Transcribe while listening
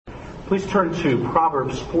Please turn to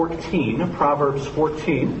Proverbs 14. Proverbs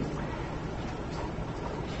 14.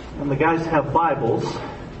 And the guys have Bibles.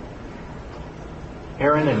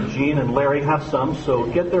 Aaron and Jean and Larry have some, so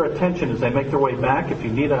get their attention as they make their way back. If you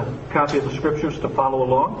need a copy of the Scriptures to follow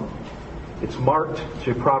along, it's marked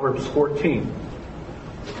to Proverbs 14.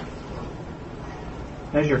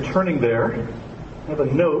 As you're turning there, I have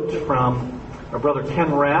a note from our brother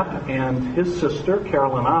Ken Rapp and his sister,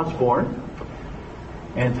 Carolyn Osborne.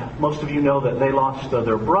 And most of you know that they lost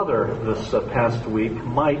their brother this past week,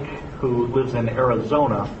 Mike, who lives in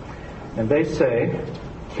Arizona. And they say,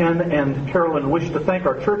 Ken and Carolyn wish to thank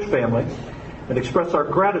our church family and express our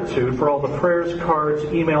gratitude for all the prayers, cards,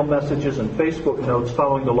 email messages, and Facebook notes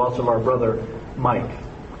following the loss of our brother, Mike.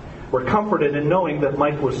 We're comforted in knowing that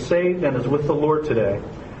Mike was saved and is with the Lord today.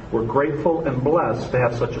 We're grateful and blessed to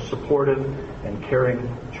have such a supportive and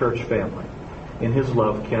caring church family. In His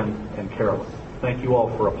love, Ken and Carolyn. Thank you all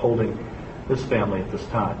for upholding this family at this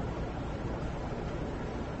time.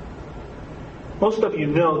 Most of you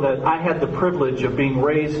know that I had the privilege of being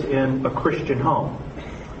raised in a Christian home.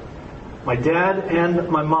 My dad and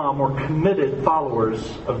my mom were committed followers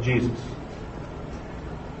of Jesus.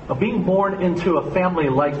 Now, being born into a family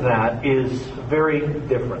like that is very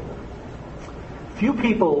different. Few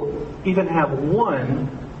people even have one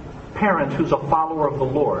parent who's a follower of the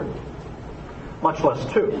Lord, much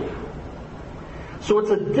less two. So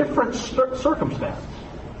it's a different circumstance.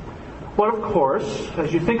 But of course,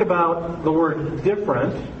 as you think about the word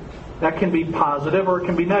different, that can be positive or it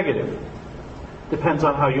can be negative. Depends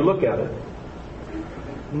on how you look at it.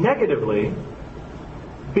 Negatively,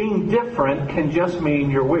 being different can just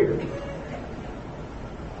mean you're weird.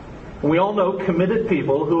 We all know committed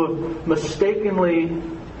people who have mistakenly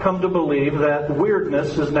come to believe that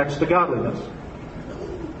weirdness is next to godliness.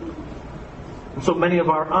 And so many of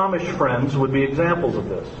our Amish friends would be examples of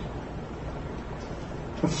this.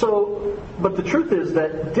 But the truth is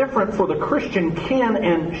that different for the Christian can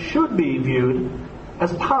and should be viewed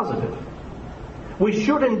as positive. We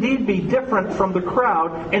should indeed be different from the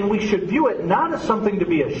crowd, and we should view it not as something to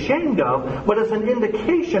be ashamed of, but as an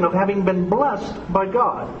indication of having been blessed by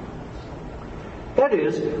God. That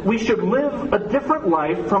is, we should live a different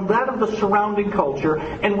life from that of the surrounding culture,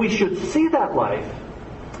 and we should see that life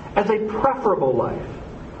as a preferable life,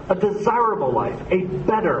 a desirable life, a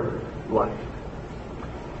better life.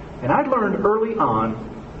 And I learned early on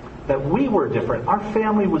that we were different. Our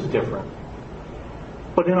family was different,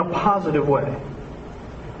 but in a positive way.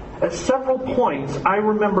 At several points, I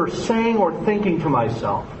remember saying or thinking to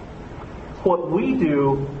myself, what we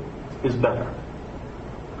do is better.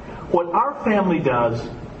 What our family does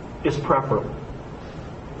is preferable.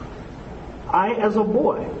 I, as a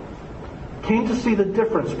boy, came to see the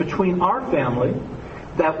difference between our family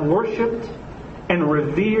that worshipped and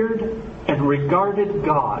revered and regarded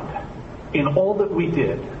God in all that we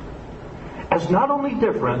did as not only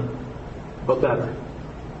different, but better.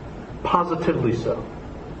 Positively so.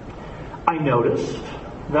 I noticed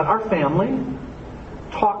that our family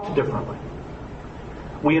talked differently.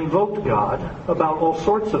 We invoked God about all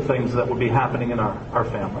sorts of things that would be happening in our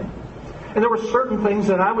family. And there were certain things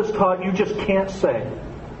that I was taught you just can't say,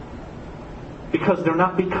 because they're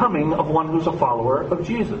not becoming of one who's a follower of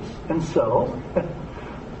Jesus. And so,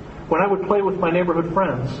 when I would play with my neighborhood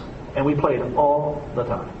friends, and we played all the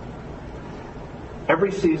time.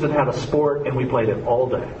 Every season had a sport, and we played it all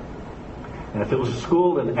day. And if it was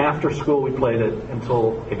school, then after school we played it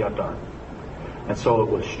until it got dark. And so it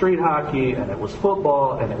was street hockey, and it was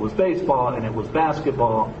football, and it was baseball, and it was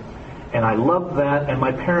basketball. And I loved that, and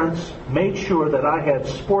my parents made sure that I had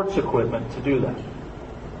sports equipment to do that.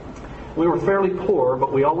 We were fairly poor,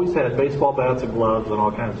 but we always had baseball bats and gloves and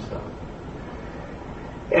all kinds of stuff.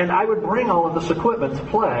 And I would bring all of this equipment to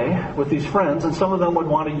play with these friends, and some of them would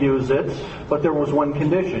want to use it, but there was one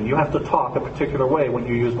condition. You have to talk a particular way when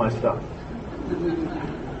you use my stuff.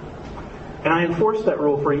 And I enforced that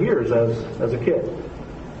rule for years as a kid.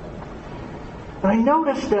 And I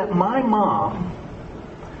noticed that my mom,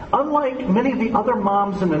 unlike many of the other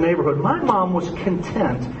moms in the neighborhood, my mom was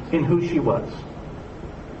content in who she was.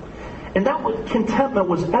 And that contentment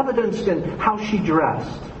was evidenced in how she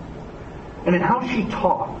dressed, and in how she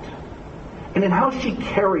talked, and in how she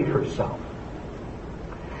carried herself.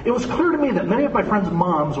 It was clear to me that many of my friends'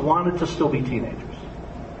 moms wanted to still be teenagers.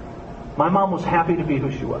 My mom was happy to be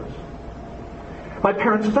who she was. My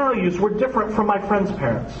parents' values were different from my friends'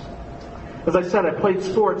 parents. As I said, I played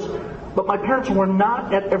sports, but my parents were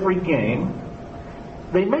not at every game.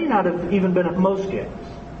 They may not have even been at most games.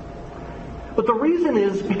 But the reason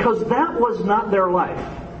is because that was not their life.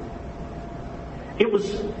 It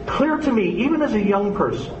was clear to me, even as a young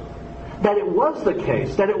person, that it was the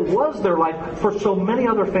case, that it was their life for so many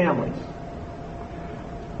other families.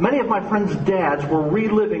 Many of my friends' dads were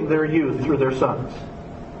reliving their youth through their sons.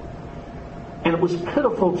 And it was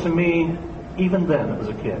pitiful to me even then as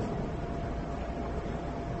a kid.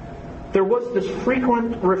 There was this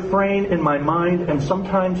frequent refrain in my mind and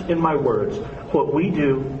sometimes in my words, what we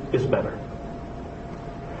do is better.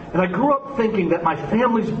 And I grew up thinking that my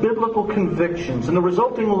family's biblical convictions and the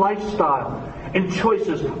resulting lifestyle and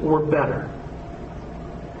choices were better.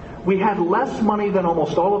 We had less money than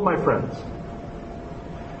almost all of my friends.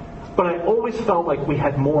 But I always felt like we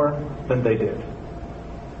had more than they did.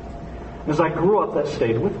 As I grew up, that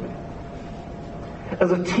stayed with me.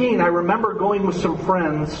 As a teen, I remember going with some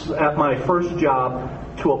friends at my first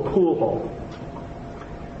job to a pool hall.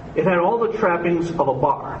 It had all the trappings of a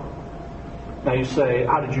bar. Now you say,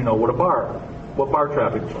 how did you know what bar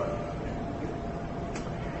trappings were?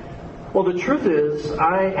 Well, the truth is,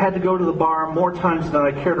 I had to go to the bar more times than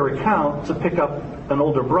I care to recount to pick up an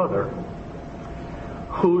older brother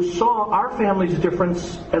who saw our family's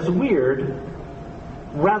difference as weird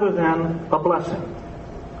rather than a blessing.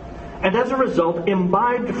 And as a result,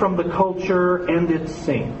 imbibed from the culture and its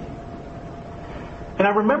scene. And I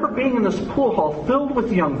remember being in this pool hall filled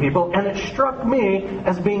with young people, and it struck me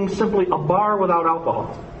as being simply a bar without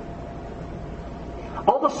alcohol.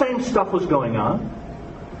 All the same stuff was going on.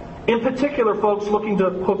 In particular, folks looking to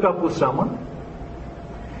hook up with someone.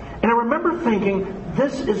 And I remember thinking,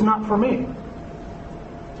 this is not for me.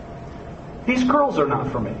 These girls are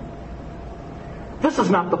not for me. This is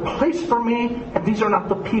not the place for me, and these are not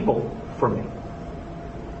the people for me.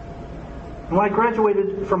 When I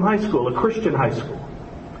graduated from high school, a Christian high school,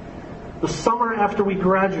 the summer after we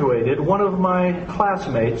graduated, one of my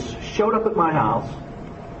classmates showed up at my house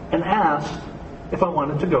and asked if I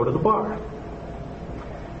wanted to go to the bar.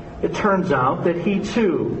 It turns out that he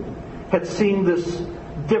too had seen this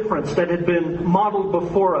difference that had been modeled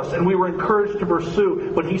before us, and we were encouraged to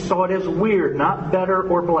pursue, but he saw it as weird, not better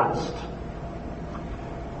or blessed.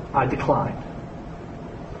 I declined.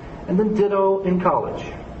 And then ditto in college.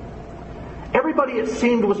 Everybody, it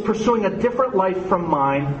seemed, was pursuing a different life from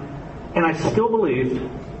mine, and I still believed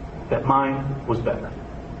that mine was better.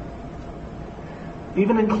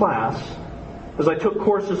 Even in class, as I took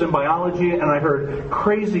courses in biology and I heard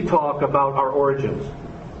crazy talk about our origins.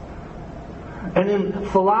 And in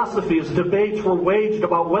philosophy, as debates were waged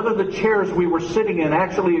about whether the chairs we were sitting in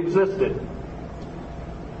actually existed.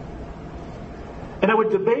 And I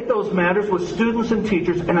would debate those matters with students and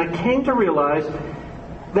teachers, and I came to realize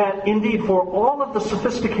that indeed for all of the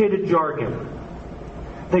sophisticated jargon,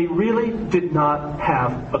 they really did not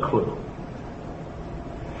have a clue.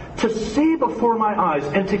 To see before my eyes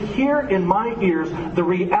and to hear in my ears the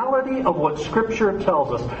reality of what Scripture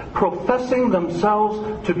tells us, professing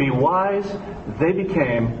themselves to be wise, they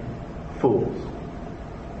became fools.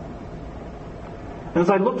 And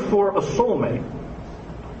as I looked for a soulmate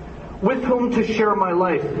with whom to share my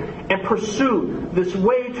life and pursue this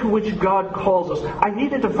way to which God calls us, I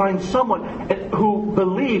needed to find someone who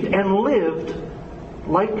believed and lived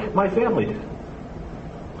like my family did.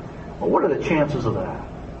 Well, what are the chances of that?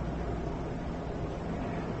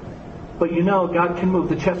 But you know, God can move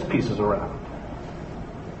the chess pieces around.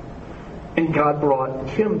 And God brought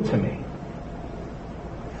Kim to me.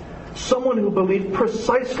 Someone who believed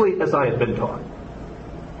precisely as I had been taught.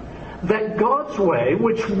 That God's way,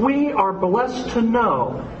 which we are blessed to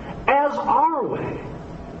know as our way,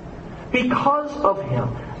 because of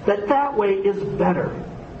Him, that way is better.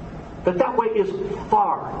 That way is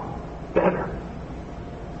far better.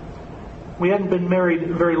 We hadn't been married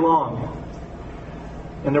very long.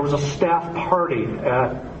 And there was a staff party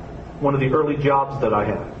at one of the early jobs that I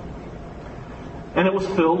had. And it was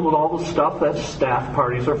filled with all the stuff that staff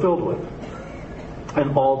parties are filled with.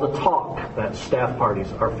 And all the talk that staff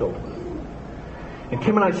parties are filled with. And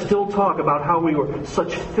Kim and I still talk about how we were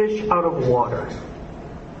such fish out of water.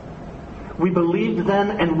 We believed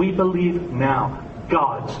then and we believe now.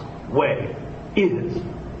 God's way is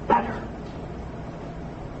better.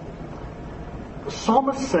 The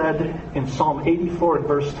psalmist said in Psalm 84 and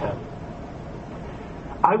verse 10,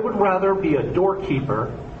 I would rather be a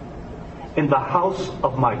doorkeeper in the house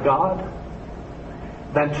of my God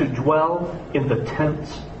than to dwell in the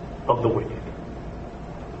tents of the wicked.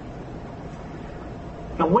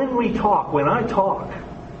 Now when I talk,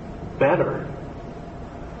 better,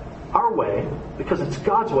 our way, because it's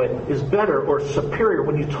God's way, is better or superior.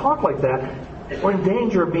 When you talk like that, we're in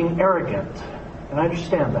danger of being arrogant. And I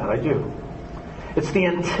understand that, I do. It's the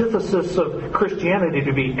antithesis of Christianity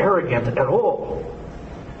to be arrogant at all.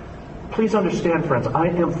 Please understand, friends, I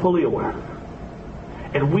am fully aware.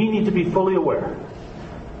 And we need to be fully aware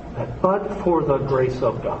that but for the grace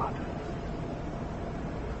of God,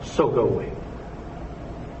 so go we.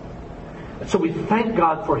 And so we thank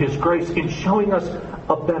God for His grace in showing us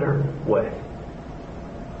a better way.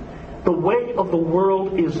 The way of the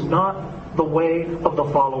world is not the way of the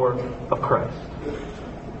follower of Christ.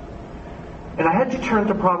 And I had you turn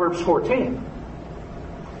to Proverbs 14.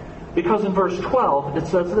 Because in verse 12 it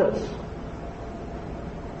says this.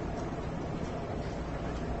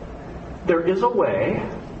 There is a way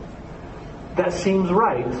that seems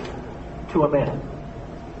right to a man.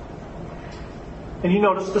 And you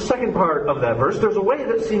notice the second part of that verse. There's a way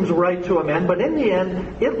that seems right to a man, but in the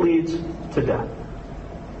end, it leads to death.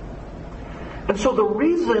 And so the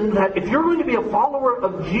reason that if you're going to be a follower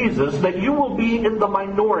of Jesus, that you will be in the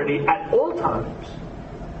minority at all times,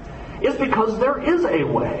 is because there is a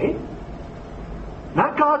way,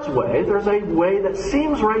 not God's way, there's a way that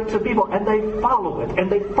seems right to people, and they follow it. And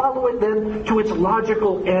they follow it then to its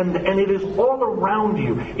logical end, and it is all around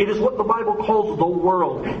you. It is what the Bible calls the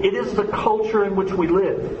world. It is the culture in which we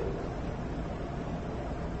live.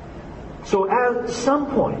 So at some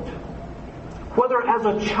point, whether as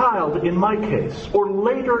a child in my case, or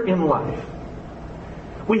later in life,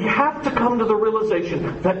 we have to come to the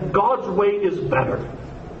realization that God's way is better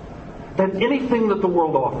than anything that the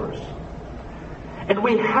world offers. And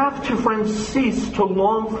we have to, friends, cease to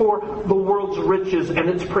long for the world's riches and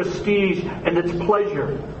its prestige and its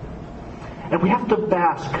pleasure. And we have to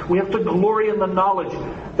bask, we have to glory in the knowledge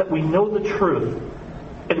that we know the truth,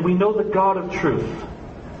 and we know the God of truth,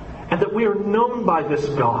 and that we are known by this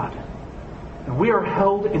God, and we are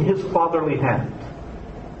held in His fatherly hand.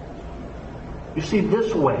 You see,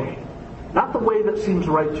 this way, not the way that seems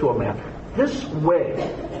right to a man, this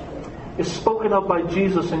way is spoken of by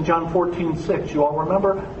Jesus in John 14:6. You all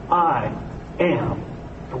remember? I am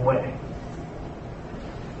the way.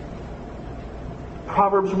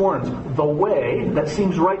 Proverbs warns, the way that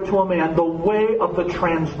seems right to a man, the way of the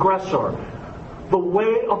transgressor, the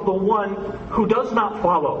way of the one who does not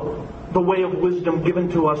follow the way of wisdom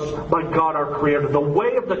given to us by God our Creator. The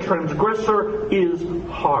way of the transgressor is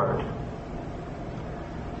hard.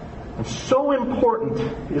 And so important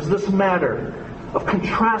is this matter of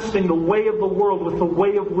contrasting the way of the world with the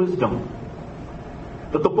way of wisdom,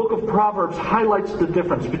 that the book of Proverbs highlights the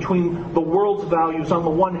difference between the world's values on the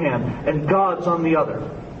one hand and God's on the other.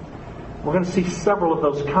 We're going to see several of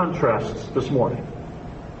those contrasts this morning.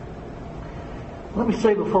 Let me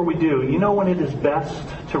say before we do, you know when it is best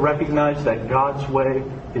to recognize that God's way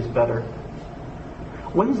is better?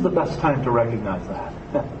 When's the best time to recognize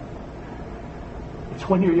that? It's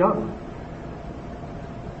when you're young.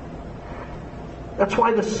 That's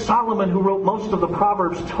why the Solomon who wrote most of the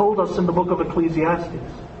Proverbs told us in the book of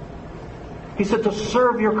Ecclesiastes. He said to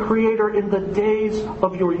serve your Creator in the days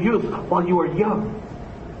of your youth while you are young.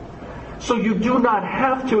 So you do not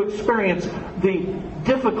have to experience the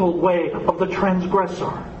difficult way of the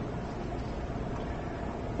transgressor.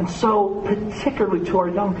 And so, particularly to our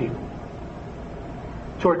young people,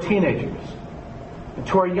 to our teenagers, and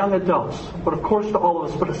to our young adults, but of course to all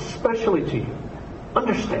of us, but especially to you,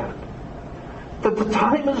 understand that the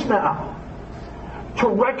time is now to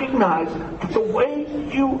recognize that the way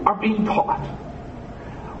you are being taught,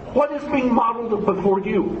 what is being modeled before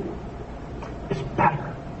you, is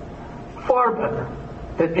better, far better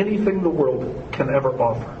than anything the world can ever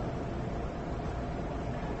offer.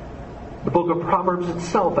 The book of Proverbs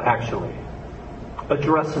itself actually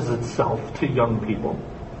addresses itself to young people.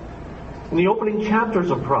 In the opening chapters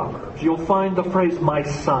of Proverbs, you'll find the phrase, "My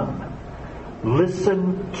son,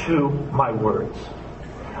 listen to my words.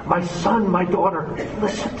 My son, my daughter,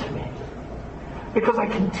 listen to me. Because I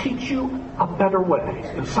can teach you a better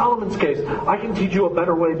way." In Solomon's case, I can teach you a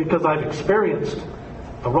better way because I've experienced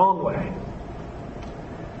the wrong way.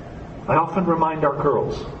 I often remind our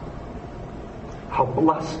girls how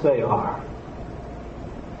blessed they are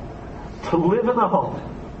to live in a home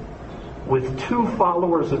with two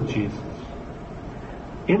followers of Jesus.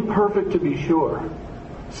 Imperfect to be sure,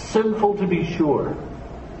 sinful to be sure,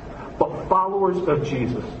 but followers of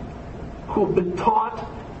Jesus who have been taught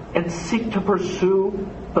and seek to pursue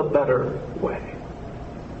the better way.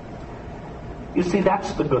 You see,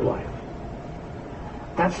 that's the good life.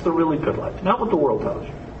 That's the really good life, not what the world tells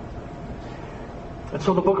you. And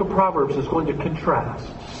so the book of Proverbs is going to contrast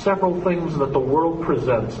several things that the world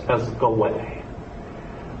presents as the way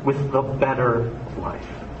with the better life.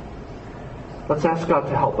 Let's ask God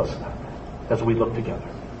to help us then as we look together.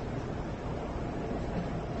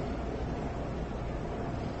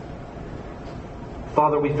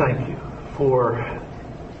 Father, we thank you for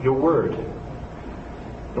your word.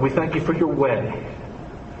 And we thank you for your way.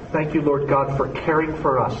 Thank you, Lord God, for caring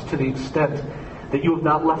for us to the extent that you have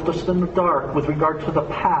not left us in the dark with regard to the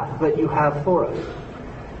path that you have for us.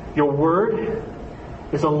 Your word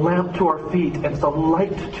is a lamp to our feet and it's a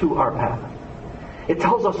light to our path. It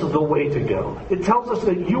tells us the way to go. It tells us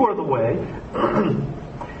that you are the way,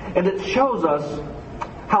 and it shows us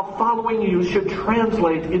how following you should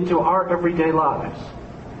translate into our everyday lives.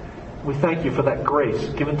 We thank you for that grace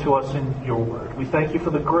given to us in your word. We thank you for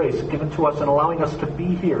the grace given to us in allowing us to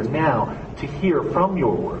be here now to hear from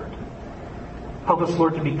your word. Help us,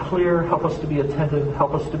 Lord, to be clear. Help us to be attentive.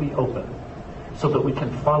 Help us to be open so that we can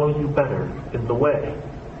follow you better in the way.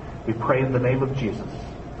 We pray in the name of Jesus.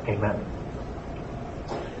 Amen.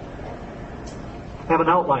 I have an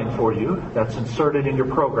outline for you that's inserted in your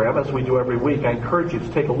program as we do every week. I encourage you to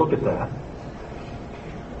take a look at that.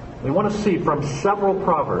 We want to see from several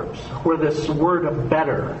Proverbs where this word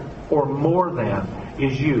better or more than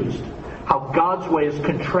is used, how God's way is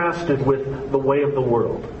contrasted with the way of the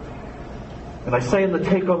world. And I say in the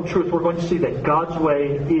take-home truth, we're going to see that God's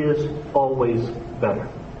way is always better.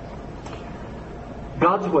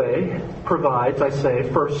 God's way provides, I say,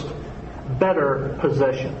 first, better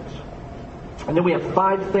possessions. And then we have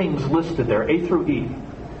 5 things listed there, A through E.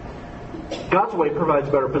 God's way provides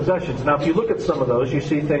better possessions. Now, if you look at some of those, you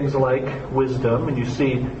see things like wisdom, and you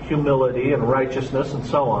see humility and righteousness and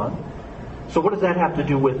so on. So what does that have to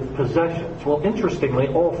do with possessions? Well, interestingly,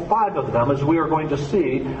 all 5 of them, as we are going to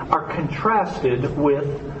see, are contrasted with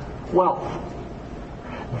wealth.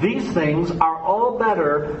 These things are all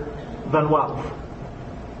better than wealth.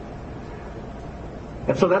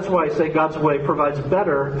 And so that's why I say God's way provides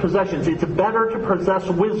better possessions. It's better to possess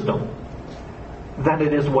wisdom than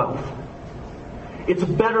it is wealth. It's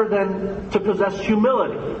better than to possess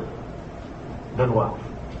humility than wealth,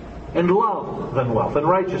 and love than wealth, and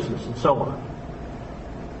righteousness, and so on.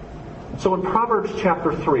 So in Proverbs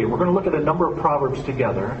chapter 3, we're going to look at a number of Proverbs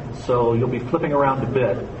together, so you'll be flipping around a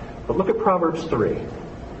bit. But look at Proverbs 3.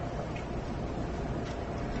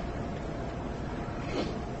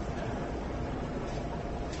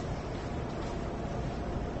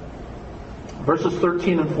 Verses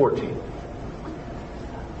 13 and 14.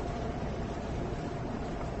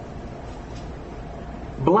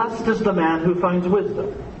 Blessed is the man who finds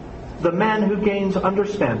wisdom, the man who gains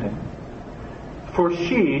understanding. For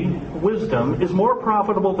she, wisdom, is more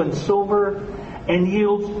profitable than silver and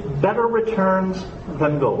yields better returns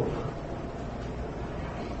than gold.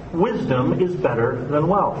 Wisdom is better than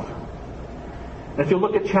wealth. If you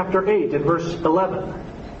look at chapter 8 and verse 11.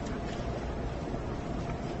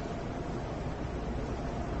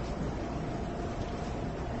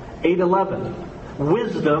 8:11.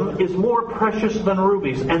 Wisdom is more precious than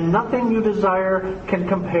rubies, and nothing you desire can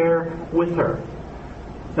compare with her.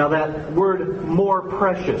 Now that word more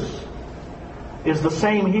precious is the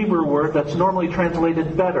same Hebrew word that's normally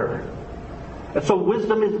translated better. And so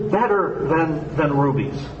wisdom is better than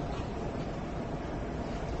rubies.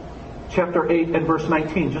 Chapter 8 and verse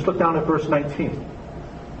 19. Just look down at verse 19.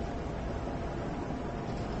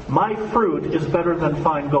 My fruit is better than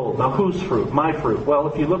fine gold. Now whose fruit? My fruit. Well,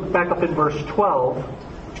 if you look back up in verse 12,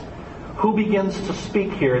 who begins to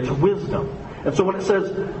speak here? It's wisdom. And so when it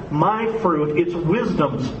says, my fruit, it's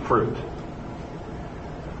wisdom's fruit.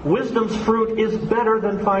 Wisdom's fruit is better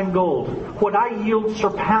than fine gold. What I yield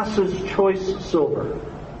surpasses choice silver.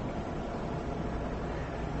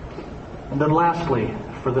 And then lastly,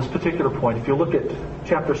 for this particular point, if you look at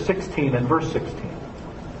chapter 16 and verse 16.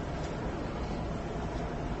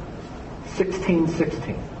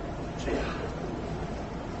 16:16.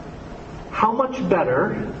 How much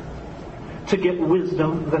better to get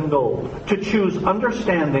wisdom than gold, to choose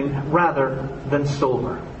understanding rather than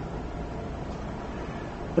silver.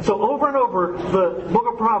 And so over and over, the book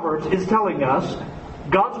of Proverbs is telling us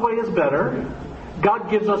God's way is better, God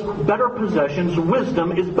gives us better possessions,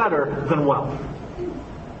 wisdom is better than wealth.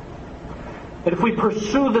 And if we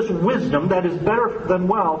pursue this wisdom that is better than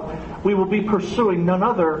wealth, we will be pursuing none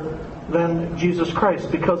other than Jesus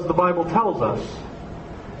Christ, because the Bible tells us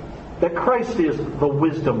that Christ is the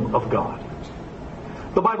wisdom of God.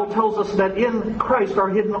 The Bible tells us that in Christ are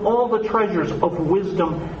hidden all the treasures of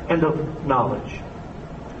wisdom and of knowledge.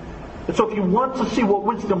 And so if you want to see what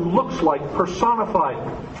wisdom looks like, personified,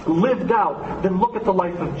 lived out, then look at the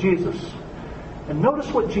life of Jesus. And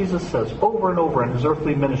notice what Jesus says over and over in his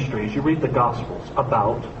earthly ministry as you read the Gospels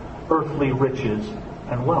about earthly riches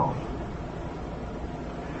and wealth.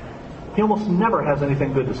 He almost never has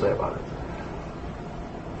anything good to say about it.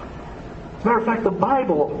 As a matter of fact, the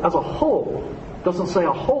Bible as a whole doesn't say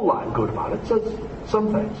a whole lot good about it. It says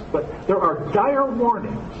some things. But there are dire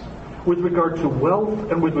warnings with regard to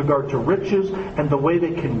wealth and with regard to riches and the way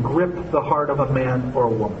they can grip the heart of a man or a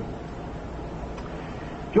woman.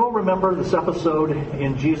 Do you all remember this episode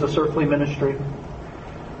in Jesus' earthly ministry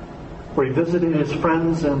where he visited his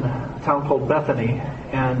friends in a town called Bethany,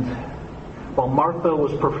 and while Martha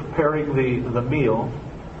was preparing the meal,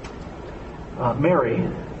 Mary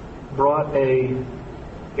brought a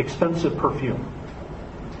expensive perfume.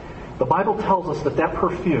 The Bible tells us that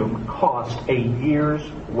perfume cost a year's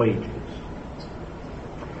wages.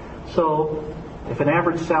 So, if an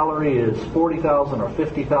average salary is $40,000 or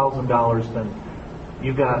 $50,000, then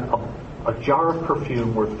you got a jar of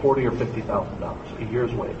perfume worth $40,000 or $50,000, a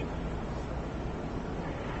year's wages.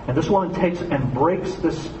 And this woman takes and breaks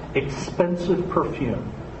this expensive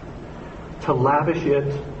perfume to lavish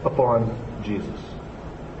it upon Jesus.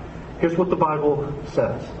 Here's what the Bible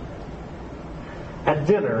says. At a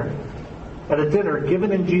dinner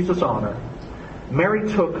given in Jesus' honor,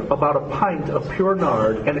 Mary took about a pint of pure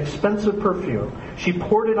nard, an expensive perfume. She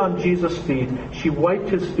poured it on Jesus' feet. She wiped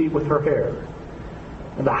his feet with her hair.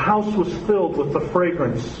 And the house was filled with the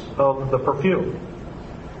fragrance of the perfume.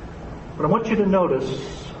 But I want you to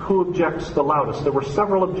notice who objects the loudest. There were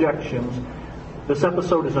several objections. This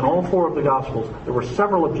episode is in all four of the Gospels. There were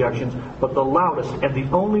several objections, but the loudest and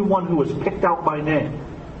the only one who was picked out by name.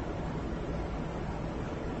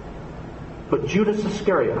 But Judas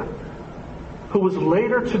Iscariot, who was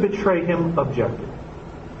later to betray him, objected.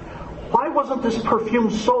 Why wasn't this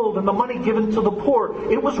perfume sold and the money given to the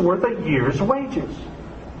poor? It was worth a year's wages.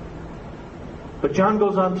 But John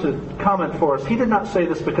goes on to comment for us. He did not say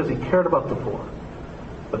this because he cared about the poor,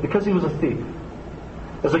 but because he was a thief.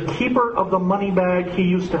 As a keeper of the money bag, he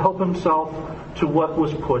used to help himself to what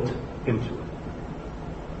was put into it.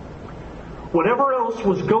 Whatever else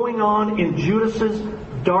was going on in Judas's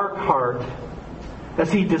dark heart,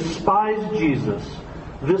 as he despised Jesus,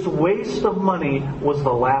 this waste of money was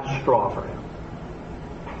the last straw for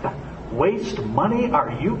him. Waste money?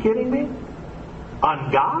 Are you kidding me?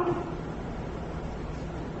 On God?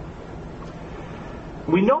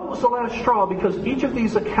 We know it was the last straw because each of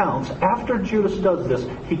these accounts, after Judas does this,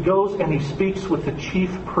 he goes and he speaks with the chief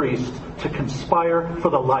priests to conspire for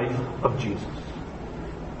the life of Jesus.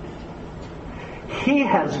 He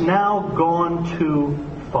has now gone too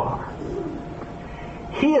far.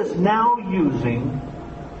 He is now using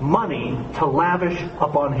money to lavish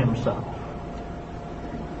upon himself.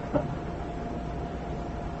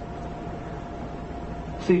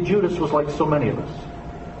 See, Judas was like so many of us.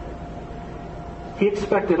 He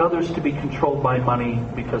expected others to be controlled by money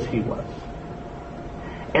because he was.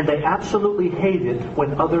 And they absolutely hate it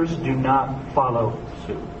when others do not follow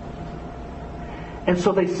suit. And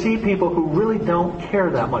so they see people who really don't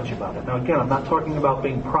care that much about it. Now again, I'm not talking about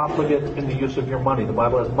being profligate in the use of your money. The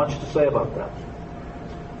Bible has much to say about that.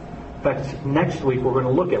 In fact, next week we're going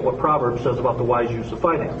to look at what Proverbs says about the wise use of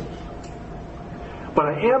finances. But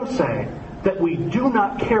I am saying that we do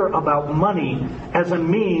not care about money as a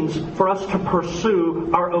means for us to pursue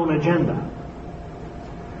our own agenda.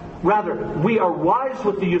 Rather, we are wise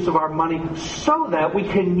with the use of our money so that we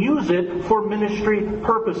can use it for ministry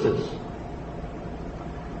purposes.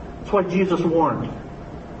 That's why Jesus warned,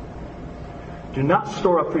 do not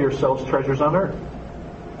store up for yourselves treasures on earth,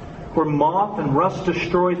 where moth and rust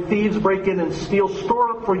destroy, thieves break in and steal.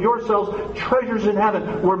 Store up for yourselves treasures in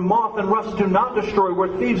heaven, where moth and rust do not destroy,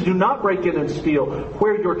 where thieves do not break in and steal.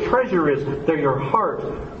 Where your treasure is, there your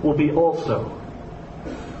heart will be also.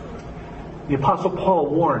 The Apostle Paul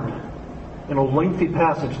warned in a lengthy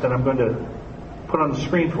passage that I'm going to put on the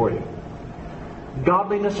screen for you.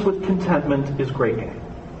 Godliness with contentment is great gain.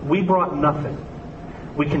 We brought nothing.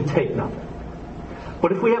 We can take nothing.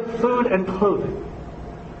 But if we have food and clothing,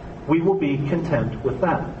 we will be content with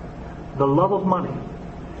that. The love of money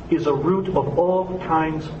is a root of all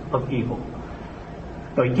kinds of evil.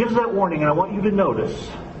 Now he gives that warning, and I want you to notice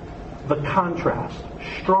the contrast.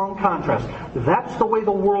 Strong contrast. That's the way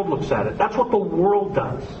the world looks at it. That's what the world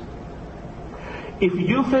does. If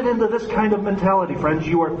you fit into this kind of mentality, friends,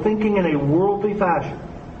 you are thinking in a worldly fashion.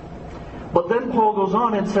 But then Paul goes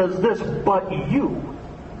on and says this, but you,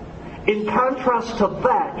 in contrast to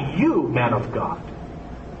that, you, man of God,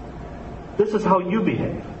 this is how you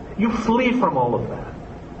behave. You flee from all of that.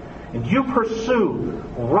 And you pursue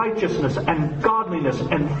righteousness and godliness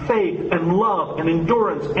and faith and love and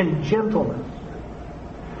endurance and gentleness.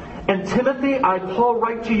 And Timothy, I, Paul,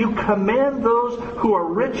 write to you, command those who are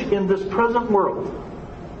rich in this present world.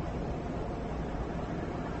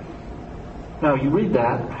 Now you read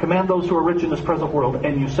that, command those who are rich in this present world,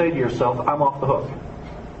 and you say to yourself, I'm off the hook.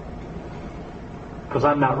 Because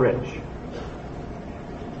I'm not rich.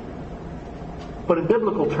 But in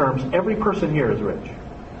biblical terms, every person here is rich.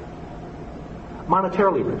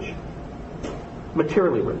 Monetarily rich.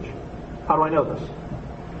 Materially rich. How do I know this?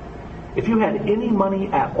 If you had any money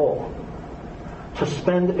at all to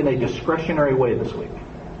spend in a discretionary way this week,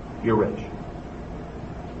 you're rich.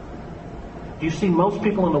 Do you see most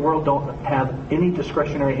people in the world don't have any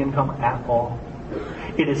discretionary income at all?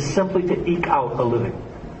 It is simply to eke out a living.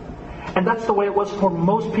 And that's the way it was for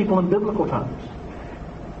most people in biblical times.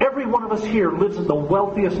 Every one of us here lives in the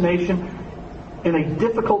wealthiest nation, in a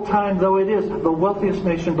difficult time though it is, the wealthiest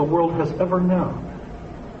nation the world has ever known.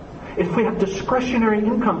 If we have discretionary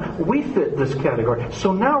income, we fit this category.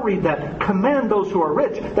 So now read that. Command those who are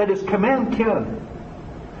rich. That is, command Ken.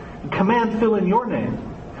 Command fill in your name.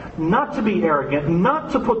 Not to be arrogant,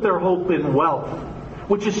 not to put their hope in wealth,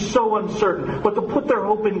 which is so uncertain, but to put their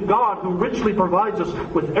hope in God, who richly provides us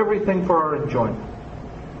with everything for our enjoyment.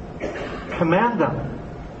 Command them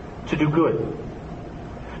to do good,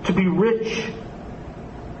 to be rich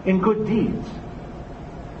in good deeds,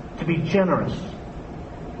 to be generous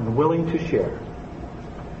and willing to share.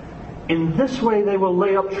 In this way they will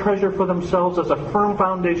lay up treasure for themselves as a firm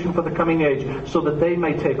foundation for the coming age, so that they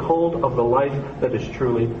may take hold of the life that is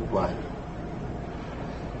truly life.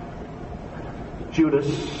 Judas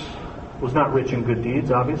was not rich in good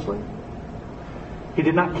deeds, obviously. He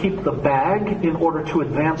did not keep the bag in order to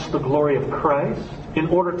advance the glory of Christ, in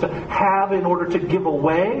order to have, in order to give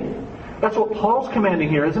away. That's what Paul's commanding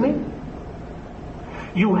here, isn't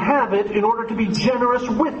he? You have it in order to be generous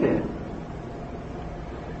with it.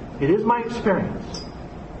 It is my experience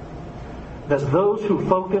that those who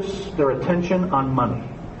focus their attention on money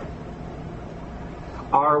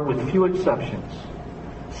are, with few exceptions,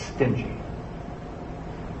 stingy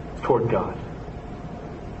toward God.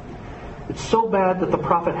 It's so bad that the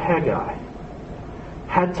prophet Haggai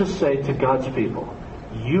had to say to God's people,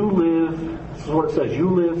 you live, this is what it says, you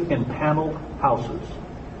live in paneled houses,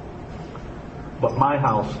 but my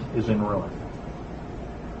house is in ruin.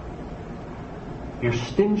 You're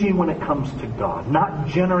stingy when it comes to God, not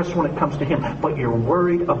generous when it comes to Him, but you're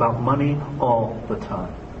worried about money all the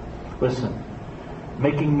time. Listen,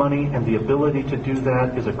 making money and the ability to do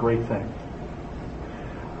that is a great thing.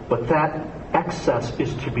 But that excess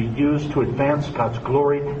is to be used to advance God's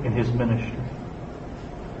glory in His ministry.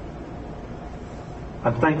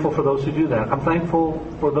 I'm thankful for those who do that. I'm thankful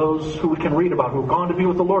for those who we can read about, who have gone to be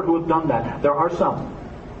with the Lord, who have done that. There are some.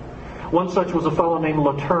 One such was a fellow named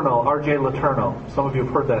Letourneau, R.J. Letourneau. Some of you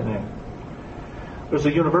have heard that name. There's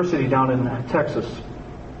a university down in Texas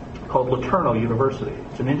called Letourneau University.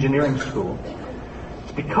 It's an engineering school.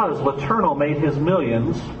 It's because Letourneau made his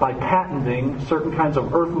millions by patenting certain kinds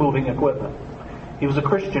of earth-moving equipment. He was a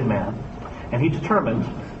Christian man, and he determined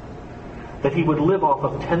that he would live off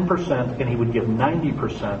of 10% and he would give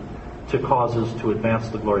 90% to causes to advance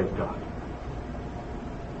the glory of God.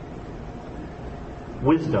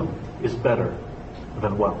 Wisdom is better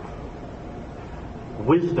than wealth.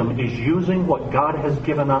 Wisdom is using what God has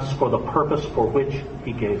given us for the purpose for which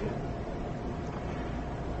He gave it.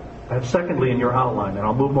 I have secondly in your outline, and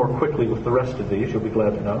I'll move more quickly with the rest of these, you'll be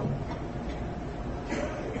glad to know.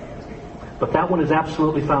 But that one is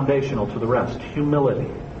absolutely foundational to the rest. Humility.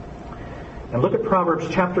 And look at Proverbs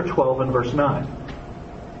chapter 12 and verse 9.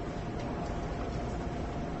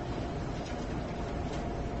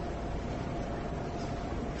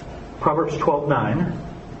 Proverbs 12:9.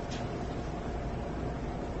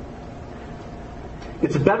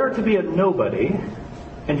 It's better to be a nobody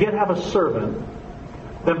and yet have a servant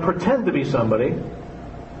than pretend to be somebody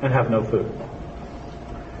and have no food.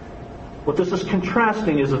 What this is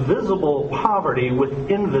contrasting is visible poverty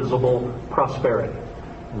with invisible prosperity.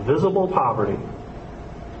 Visible poverty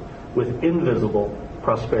with invisible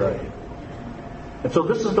prosperity. And so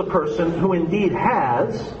this is the person who indeed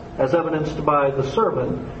has, as evidenced by the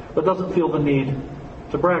servant, but doesn't feel the need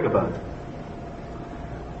to brag about it.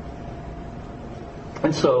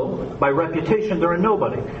 And so, by reputation, they're a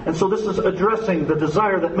nobody. And so this is addressing the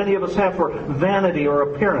desire that many of us have for vanity or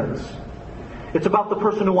appearance. It's about the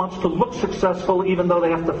person who wants to look successful even though they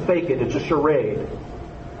have to fake it. It's a charade.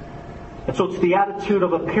 And so it's the attitude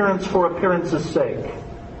of appearance for appearance's sake.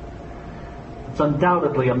 It's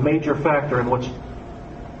undoubtedly a major factor in what's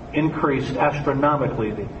increased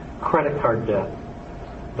astronomically the credit card debt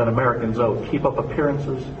that Americans owe. Keep up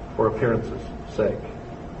appearances for appearance's sake.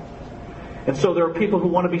 And so there are people who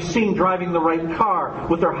want to be seen driving the right car,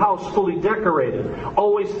 with their house fully decorated,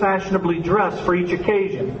 always fashionably dressed for each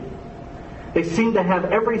occasion. They seem to have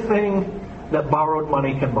everything that borrowed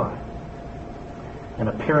money can buy. And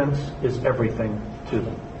appearance is everything to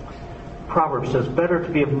them. Proverbs says, better to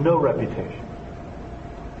be of no reputation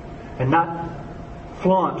and not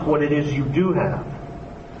flaunt what it is you do have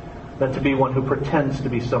than to be one who pretends to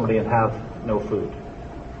be somebody and have no food.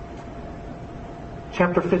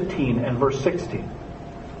 Chapter 15 and verse 16.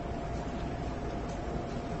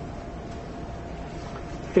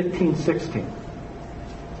 15:16.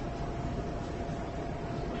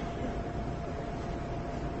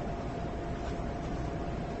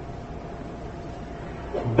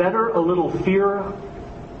 Better a little with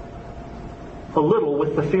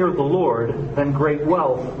the fear of the Lord than great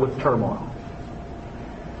wealth with turmoil.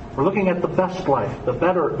 We're looking at the best life, the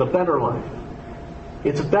better life.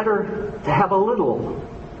 It's better to have a little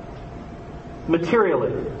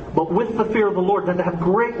materially, but with the fear of the Lord, than to have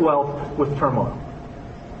great wealth with turmoil.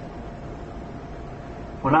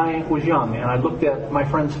 When I was young and I looked at my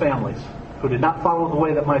friends' families who did not follow the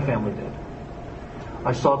way that my family did,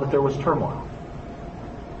 I saw that there was turmoil.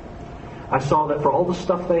 I saw that for all the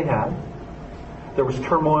stuff they had, there was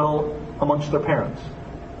turmoil amongst their parents.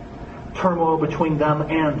 Turmoil between them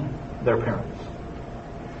and their parents.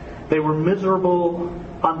 They were miserable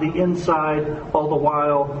on the inside, all the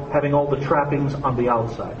while having all the trappings on the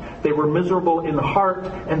outside. They were miserable in heart,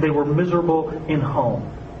 and they were miserable in home.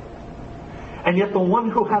 And yet the one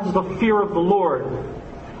who has the fear of the Lord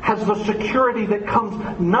has the security that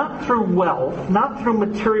comes not through wealth, not through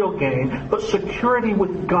material gain, but security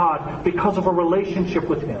with God because of a relationship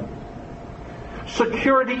with Him.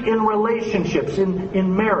 Security in relationships,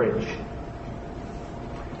 in marriage.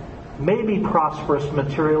 Maybe prosperous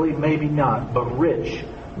materially, maybe not, but rich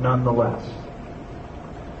nonetheless.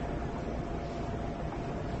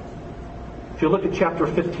 If you look at chapter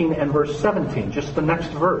 15 and verse 17, just the next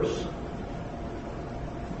verse,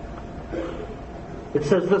 it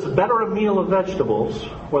says this: better a meal of vegetables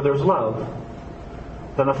where there's love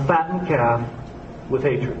than a fattened calf with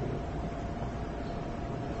hatred.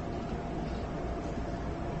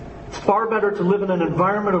 It's far better to live in an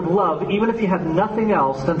environment of love, even if you have nothing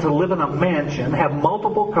else, than to live in a mansion, have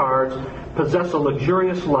multiple cars, possess a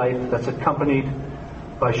luxurious life that's accompanied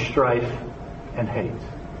by strife and hate.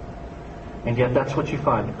 And yet that's what you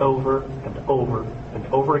find over and over and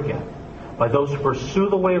over again by those who pursue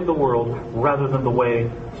the way of the world rather than the way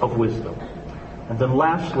of wisdom. And then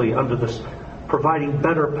lastly, under this providing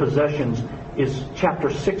better possessions, is chapter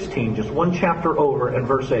 16, just one chapter over, and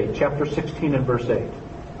verse 8. Chapter 16 and verse 8.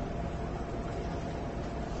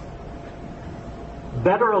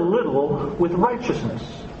 Better a little with righteousness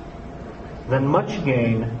than much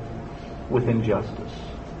gain with injustice.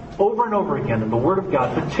 Over and over again in the Word of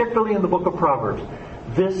God, particularly in the book of Proverbs,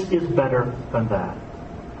 this is better than that.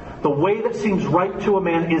 The way that seems right to a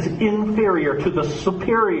man is inferior to the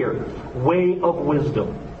superior way of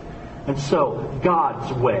wisdom. And so,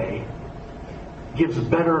 God's way gives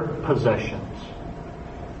better possessions.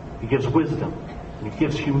 He gives wisdom. He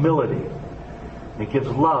gives humility. He gives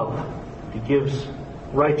love. He gives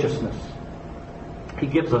righteousness. He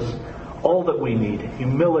gives us all that we need,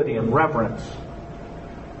 humility and reverence.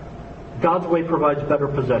 God's way provides better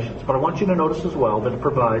possessions. But I want you to notice as well that it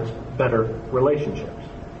provides better relationships.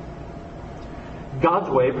 God's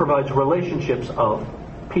way provides relationships of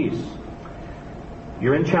peace.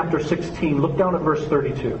 You're in chapter 16. Look down at verse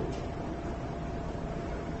 32.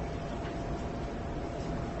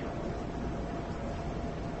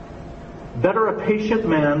 Better a patient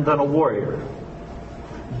man than a warrior.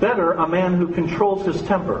 Better a man who controls his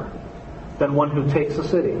temper than one who takes a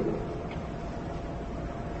city.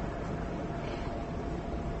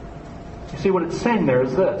 You see, what it's saying there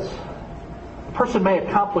is this. A person may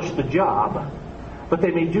accomplish the job, but they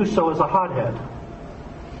may do so as a hothead,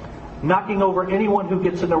 knocking over anyone who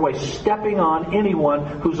gets in their way, stepping on anyone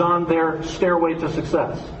who's on their stairway to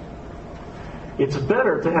success. It's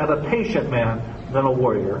better to have a patient man than a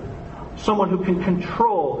warrior, someone who can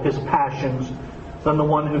control his passions than the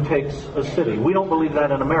one who takes a city. We don't believe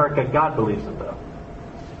that in America. God believes it, though.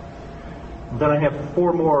 Then I have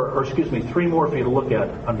three more for you to look at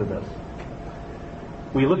under this.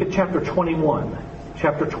 We look at chapter 21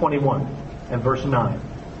 and verse 9.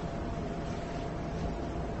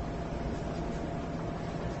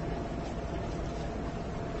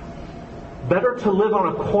 Better to live on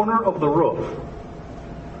a corner of the roof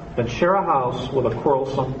than share a house with a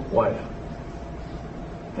quarrelsome wife.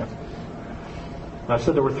 Yeah. I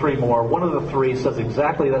said there were three more. One of the three says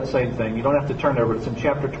exactly that same thing. You don't have to turn there, but it's in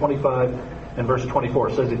chapter 25 and verse 24.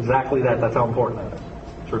 It says exactly that. That's how important that is.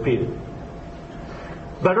 It's repeated.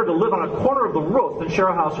 Better to live on a corner of the roof than share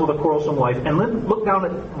a house with a quarrelsome wife. And then look down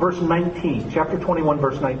at verse 19, chapter 21,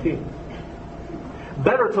 verse 19.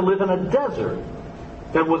 Better to live in a desert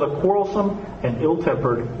than with a quarrelsome and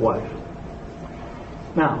ill-tempered wife.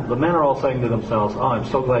 Now, the men are all saying to themselves, "Oh, I'm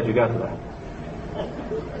so glad you got to that."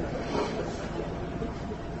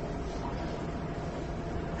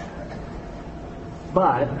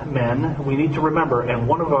 But, men, we need to remember, and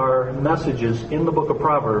one of our messages in the book of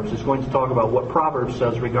Proverbs is going to talk about what Proverbs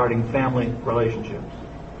says regarding family relationships.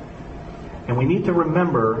 And we need to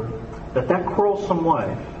remember that that quarrelsome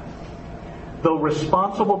wife, though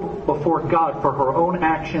responsible before God for her own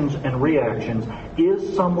actions and reactions,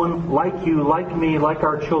 is someone like you, like me, like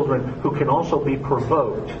our children, who can also be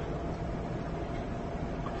provoked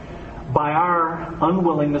by our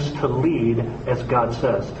unwillingness to lead as God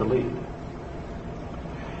says to lead.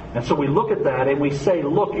 And so we look at that and we say,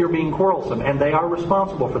 look, you're being quarrelsome. And they are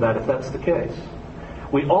responsible for that if that's the case.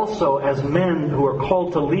 We also, as men who are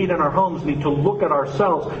called to lead in our homes, need to look at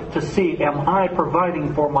ourselves to see, am I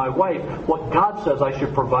providing for my wife what God says I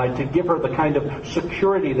should provide to give her the kind of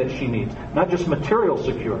security that she needs? Not just material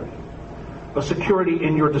security, but security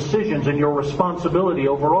in your decisions and your responsibility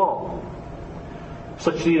overall,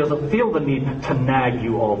 such that she doesn't feel the need to nag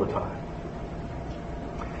you all the time.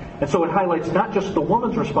 And so it highlights not just the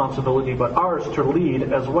woman's responsibility, but ours to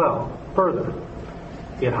lead as well. Further,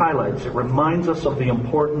 it highlights, it reminds us of the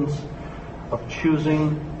importance of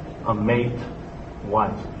choosing a mate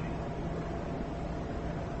wisely.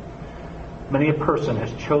 Many a person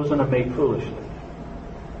has chosen a mate foolishly.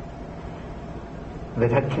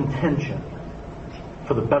 They've had contention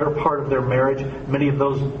for the better part of their marriage. Many of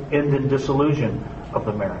those end in dissolution of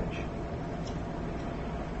the marriage.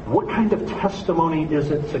 What kind of testimony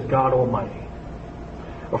is it to God Almighty,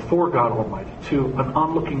 or for God Almighty, to an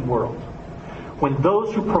onlooking world, when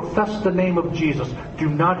those who profess the name of Jesus do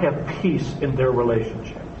not have peace in their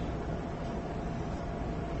relationships?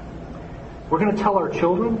 We're going to tell our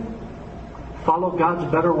children, follow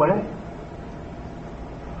God's better way,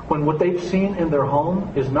 when what they've seen in their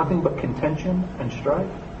home is nothing but contention and strife?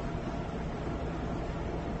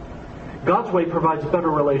 God's way provides better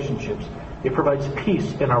relationships. It provides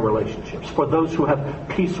peace in our relationships for those who have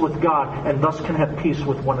peace with God and thus can have peace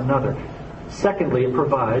with one another. Secondly, it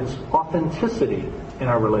provides authenticity in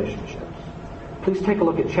our relationships. Please take a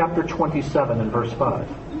look at chapter 27 and verse 5.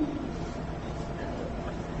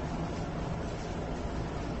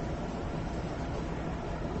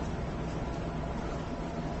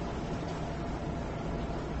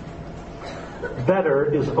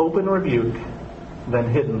 Better is open rebuke than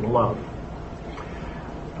hidden love.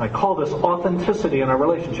 I call this authenticity in our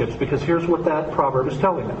relationships because here's what that proverb is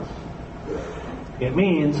telling us. It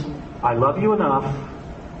means, I love you enough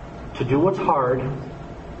to do what's hard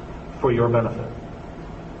for your benefit.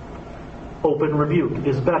 Open rebuke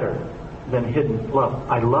is better than hidden love.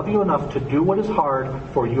 I love you enough to do what is hard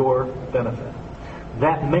for your benefit.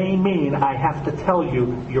 That may mean I have to tell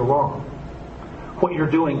you you're wrong. What you're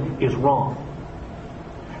doing is wrong.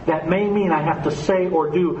 That may mean I have to say or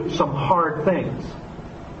do some hard things.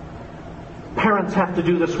 Parents have to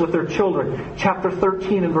do this with their children. Chapter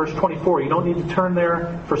 13 and verse 24. You don't need to turn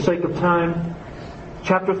there for sake of time.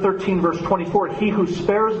 Chapter 13 verse 24. He who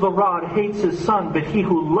spares the rod hates his son, but he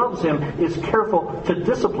who loves him is careful to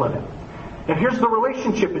discipline him. Now here's the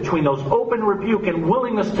relationship between those: open rebuke and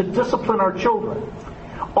willingness to discipline our children.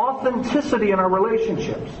 Authenticity in our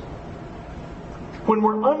relationships. When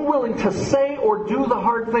we're unwilling to say or do the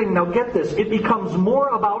hard thing, now get this, it becomes more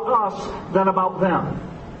about us than about them.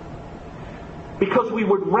 Because we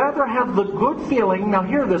would rather have the good feeling, now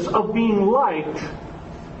hear this, of being liked,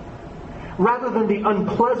 rather than the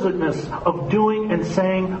unpleasantness of doing and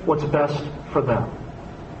saying what's best for them.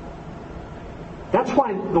 That's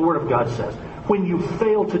why the Word of God says, when you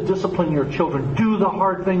fail to discipline your children, do the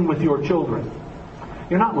hard thing with your children.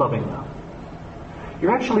 You're not loving them.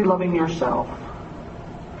 You're actually loving yourself.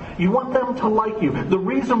 You want them to like you. The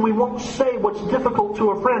reason we won't say what's difficult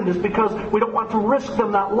to a friend is because we don't want to risk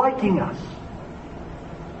them not liking us.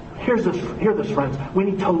 Hear this, friends. We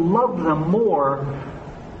need to love them more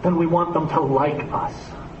than we want them to like us.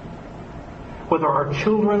 Whether our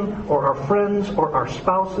children or our friends or our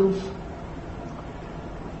spouses.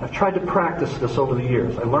 I've tried to practice this over the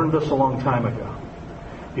years. I learned this a long time ago.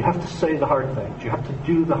 You have to say the hard things. You have to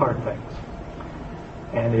do the hard things.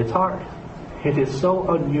 And it's hard. It is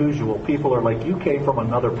so unusual. People are like, you came from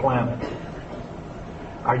another planet.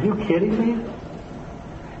 Are you kidding me?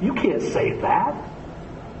 You can't say that.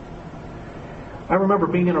 I remember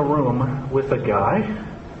being in a room with a guy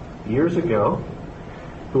years ago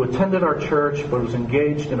who attended our church but was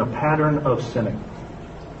engaged in a pattern of sinning.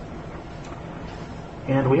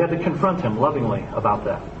 And we had to confront him lovingly about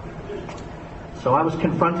that. So I was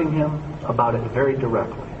confronting him about it very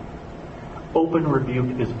directly. Open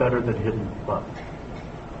rebuke is better than hidden love.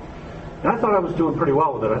 And I thought I was doing pretty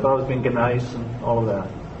well with it. I thought I was being nice and all of that.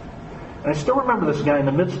 And I still remember this guy in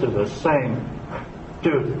the midst of this saying,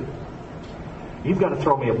 "Dude, you've got to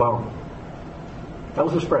throw me a bone." That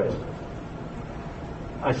was his phrase.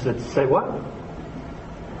 I said, "Say what?"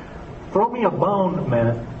 "Throw me a bone,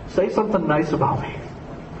 man. Say something nice about me."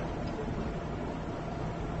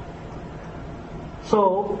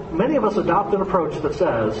 So many of us adopt an approach that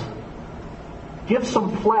says, give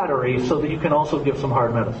some flattery so that you can also give some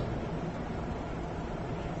hard medicine.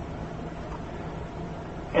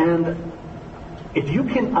 And if you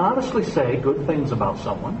can honestly say good things about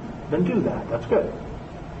someone, then do that. That's good.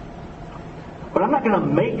 But I'm not going to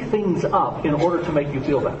make things up in order to make you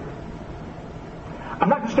feel better. I'm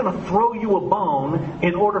not just going to throw you a bone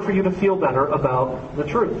in order for you to feel better about the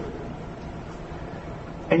truth.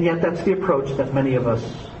 And yet that's the approach that many of us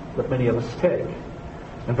take.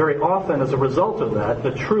 And very often as a result of that,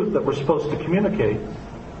 the truth that we're supposed to communicate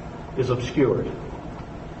is obscured.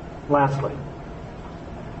 Lastly,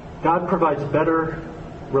 God provides better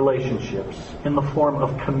relationships in the form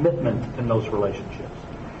of commitment in those relationships.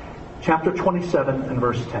 Chapter 27 and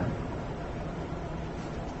verse 10.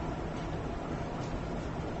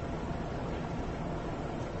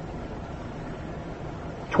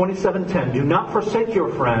 Do not forsake your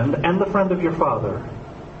friend and the friend of your father.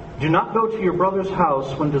 Do not go to your brother's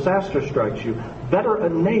house when disaster strikes you. Better a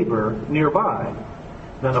neighbor nearby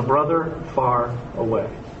than a brother far away.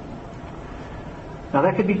 Now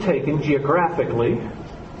that could be taken geographically.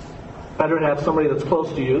 Better to have somebody that's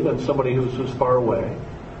close to you than somebody who's far away.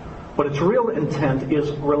 But its real intent is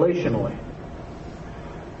relationally.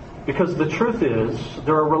 Because the truth is,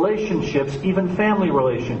 there are relationships, even family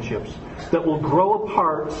relationships, that will grow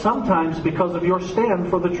apart sometimes because of your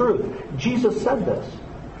stand for the truth. Jesus said this.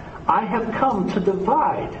 I have come to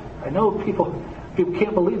divide. I know people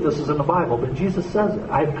can't believe this is in the Bible, but Jesus says it.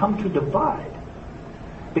 I have come to divide.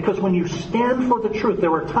 Because when you stand for the truth,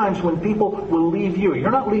 there are times when people will leave you.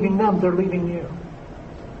 You're not leaving them, they're leaving you.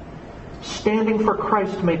 Standing for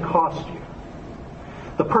Christ may cost you.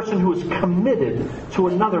 The person who is committed to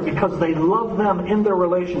another because they love them in their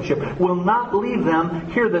relationship will not leave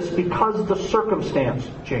them, hear this, because the circumstance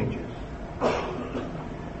changes.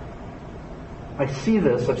 I've seen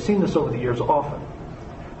this over the years often.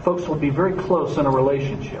 Folks will be very close in a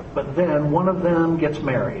relationship, but then one of them gets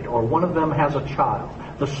married or one of them has a child.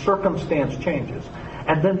 The circumstance changes.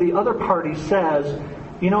 And then the other party says,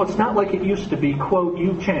 it's not like it used to be, quote,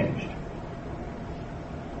 you've changed.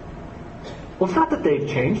 Well, it's not that they've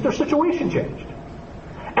changed, their situation changed.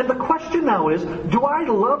 And the question now is, do I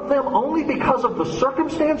love them only because of the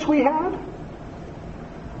circumstance we had?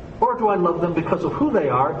 Or do I love them because of who they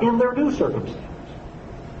are in their new circumstance?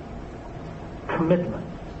 Commitment.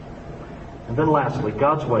 And then lastly,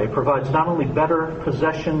 God's way provides not only better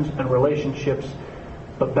possessions and relationships,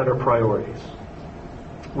 but better priorities.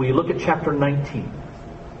 We look at chapter 19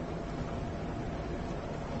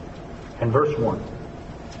 and verse 1.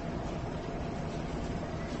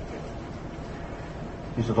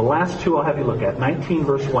 These are the last two I'll have you look at. 19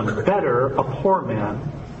 verse 1. Better a poor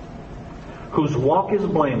man whose walk is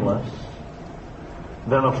blameless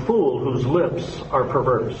than a fool whose lips are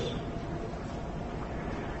perverse.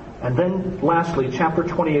 And then lastly, chapter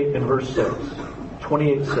 28 and verse 6.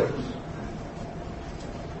 28:6.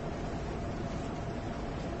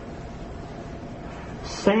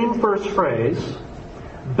 Same first phrase.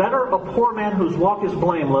 Better a poor man whose walk is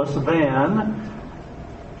blameless than...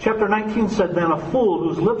 Chapter 19 said, than a fool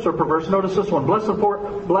whose lips are perverse. Notice this one.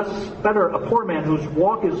 Better a poor man whose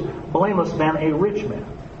walk is blameless than a rich man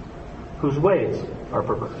whose ways are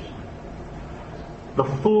perverse. The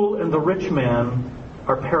fool and the rich man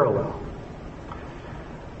are parallel.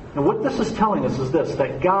 And what this is telling us is this,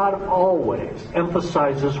 that God always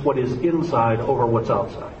emphasizes what is inside over what's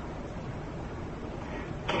outside.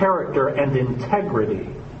 Character and integrity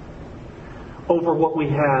over what we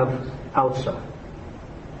have outside.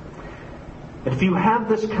 If you have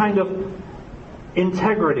this kind of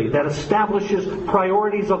integrity that establishes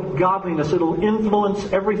priorities of godliness, it'll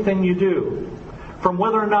influence everything you do. From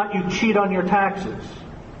whether or not you cheat on your taxes,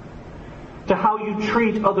 to how you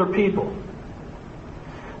treat other people.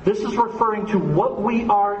 This is referring to what we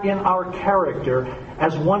are in our character.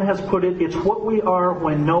 As one has put it, it's what we are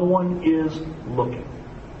when no one is looking.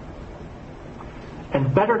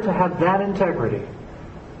 And better to have that integrity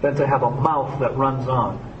than to have a mouth that runs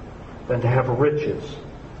on, than to have riches.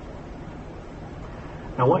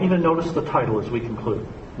 Now I want you to notice the title as we conclude.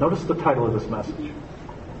 Notice the title of this message.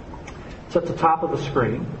 It's at the top of the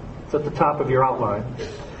screen. It's at the top of your outline.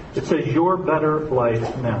 It says, Your Better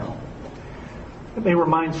Life Now. It may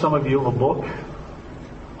remind some of you of a book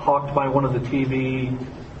hawked by one of the TV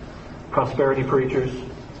prosperity preachers.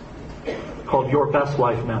 called Your Best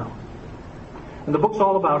Life Now. And the book's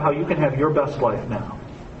all about how you can have your best life now,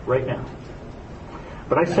 right now.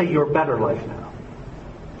 But I say your better life now.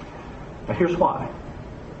 Now here's why.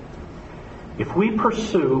 If we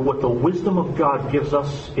pursue what the wisdom of God gives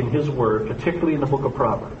us in His Word, particularly in the book of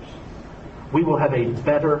Proverbs, we will have a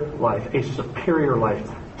better life, a superior life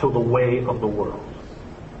to the way of the world.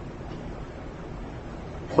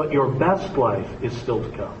 But your best life is still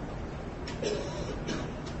to come.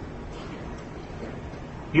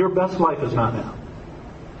 Your best life is not now.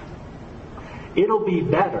 It'll be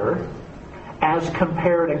better as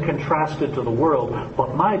compared and contrasted to the world,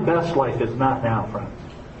 but my best life is not now, friends.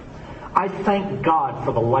 I thank God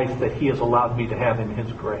for the life that He has allowed me to have in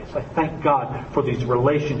His grace. I thank God for these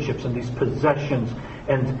relationships and these possessions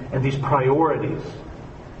and these priorities.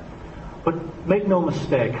 But make no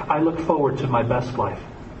mistake, I look forward to my best life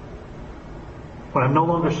when I'm no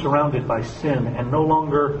longer surrounded by sin and no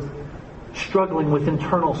longer struggling with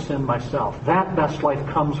internal sin myself. That best life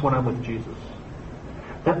comes when I'm with Jesus.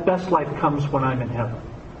 That best life comes when I'm in heaven.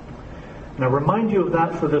 And I remind you of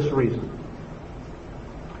that for this reason.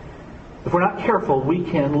 If we're not careful, we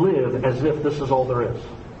can live as if this is all there is.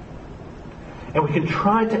 And we can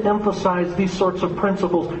try to emphasize these sorts of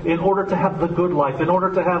principles in order to have the good life, in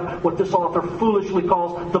order to have what this author foolishly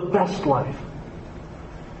calls the best life.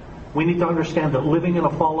 We need to understand that living in a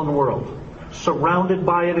fallen world, surrounded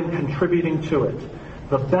by it and contributing to it,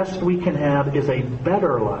 the best we can have is a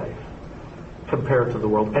better life compared to the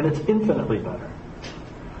world. And it's infinitely better.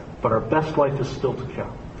 But our best life is still to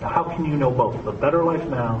come. Now, how can you know both? The better life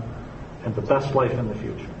now and the best life in the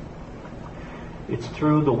future. It's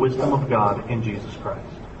through the wisdom of God in Jesus Christ.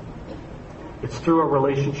 It's through a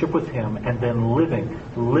relationship with Him and then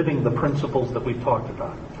living the principles that we've talked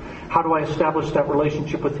about. How do I establish that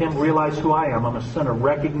relationship with Him? Realize who I am. I'm a sinner.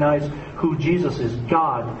 Recognize who Jesus is.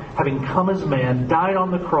 God, having come as man, died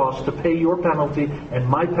on the cross to pay your penalty and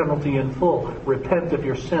my penalty in full. Repent of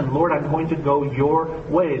your sin. Lord, I'm going to go your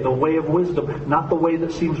way, the way of wisdom, not the way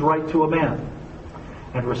that seems right to a man.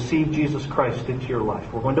 And receive Jesus Christ into your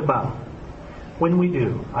life. We're going to bow. When we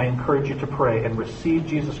do, I encourage you to pray and receive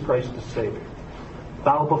Jesus Christ as Savior.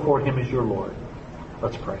 Bow before Him as your Lord.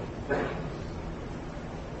 Let's pray.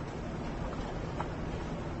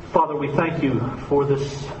 Father, we thank you for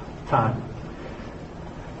this time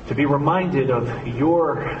to be reminded of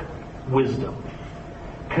your wisdom,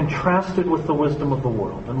 contrasted with the wisdom of the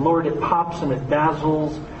world. And Lord, it pops and it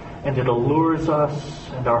dazzles and it allures us,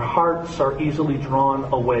 and our hearts are easily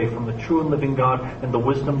drawn away from the true and living God and the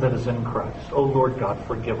wisdom that is in Christ. Oh Lord God,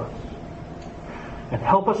 forgive us. And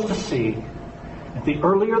help us to see, and the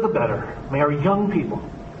earlier the better, may our young people,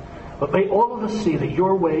 but may all of us see that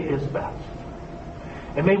your way is best.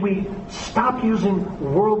 And may we stop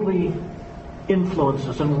using worldly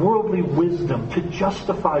influences and worldly wisdom to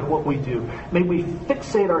justify what we do. May we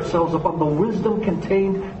fixate ourselves upon the wisdom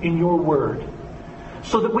contained in your word,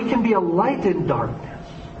 so that we can be a light in darkness,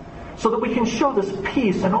 so that we can show this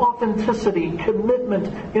peace and authenticity and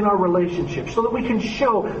commitment in our relationships, so that we can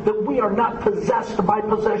show that we are not possessed by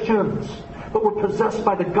possessions, but we're possessed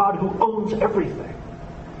by the God who owns everything.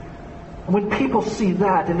 And when people see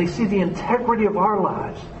that and they see the integrity of our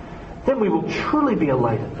lives, then we will truly be a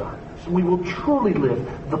light in darkness. We will truly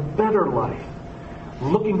live the better life,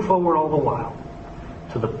 looking forward all the while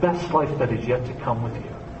to the best life that is yet to come with you.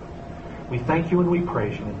 We thank you and we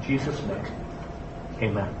praise you in Jesus' name.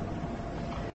 Amen.